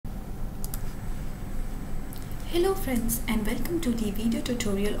Hello friends, and welcome to the video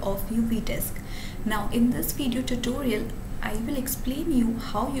tutorial of Uvdesk. Now in this video tutorial I will explain you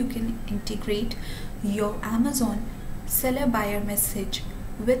how you can integrate your Amazon seller buyer message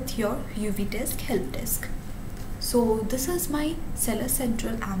with your Uvdesk help desk. So this is my Seller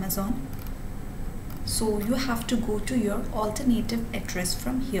Central Amazon. So you have to go to your alternative address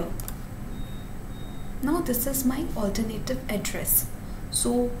from here. Now this is my alternative address.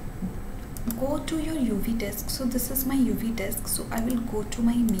 So go to your Uvdesk. So this is my Uvdesk. So I will go to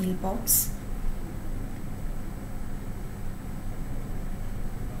my mailbox.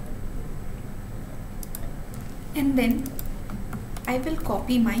 And then I will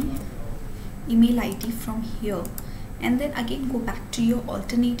copy my email ID from here. And then again go back to your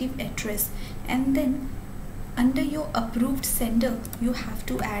alternative address. And then under your approved sender, you have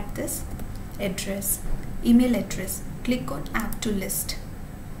to add this address, email address. Click on add to list.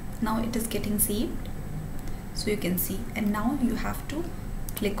 Now it is getting saved, so you can see, and now you have to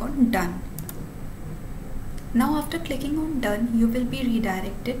click on done. Now after clicking on done, you will be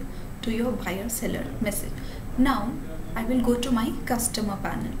redirected to your buyer seller message. Now I will go to my customer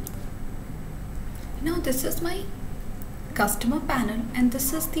panel. Now this is my customer panel, and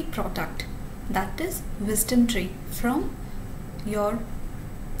this is the product, that is wisdom tree from your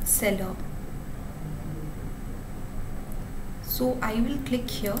seller. So I will click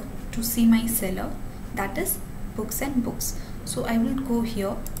here to see my seller, that is books and books. So I will go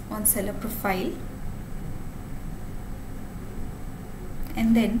here on seller profile,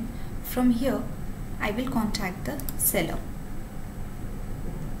 and then from here I will contact the seller.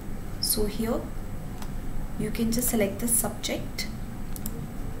 So here you can just select the subject,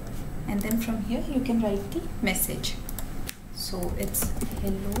 and then from here you can write the message. So it's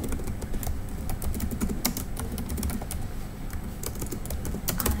hello,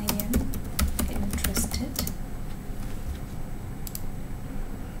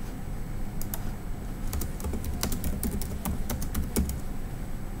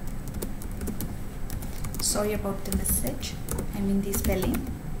 sorry about the message, I mean the spelling,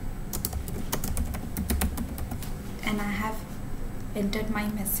 and I have entered my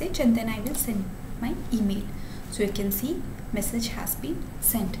message, and then I will send my email. So you can see message has been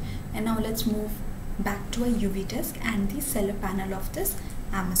sent. And now let's move back to a Uvdesk and the seller panel of this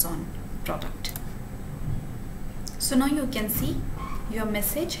Amazon product. So now you can see your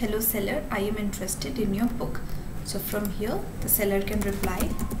message, hello seller, I am interested in your book. So from here the seller can reply.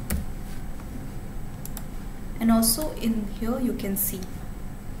 And also in here you can see,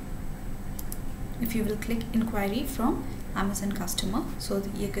 if you will click inquiry from Amazon customer, so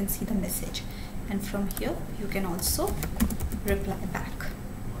you can see the message, and from here you can also reply back.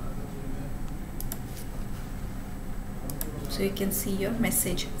 So you can see your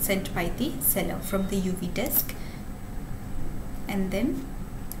message sent by the seller from the Uvdesk, and then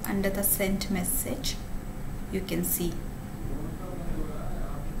under the sent message you can see,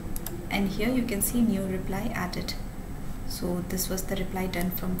 and here you can see new reply added. So this was the reply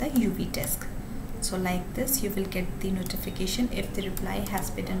done from the Uvdesk. So like this you will get the notification if the reply has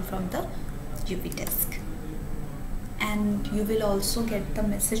been done from the Uvdesk, and you will also get the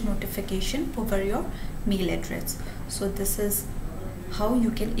message notification over your mail address. So this is how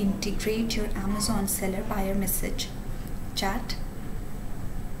you can integrate your Amazon seller buyer message chat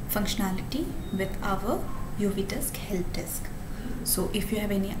functionality with our Uvdesk help desk. So if you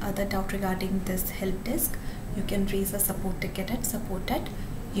have any other doubt regarding this help desk, you can raise a support ticket at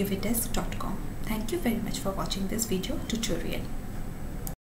support@uvdesk.com. Thank you very much for watching this video tutorial.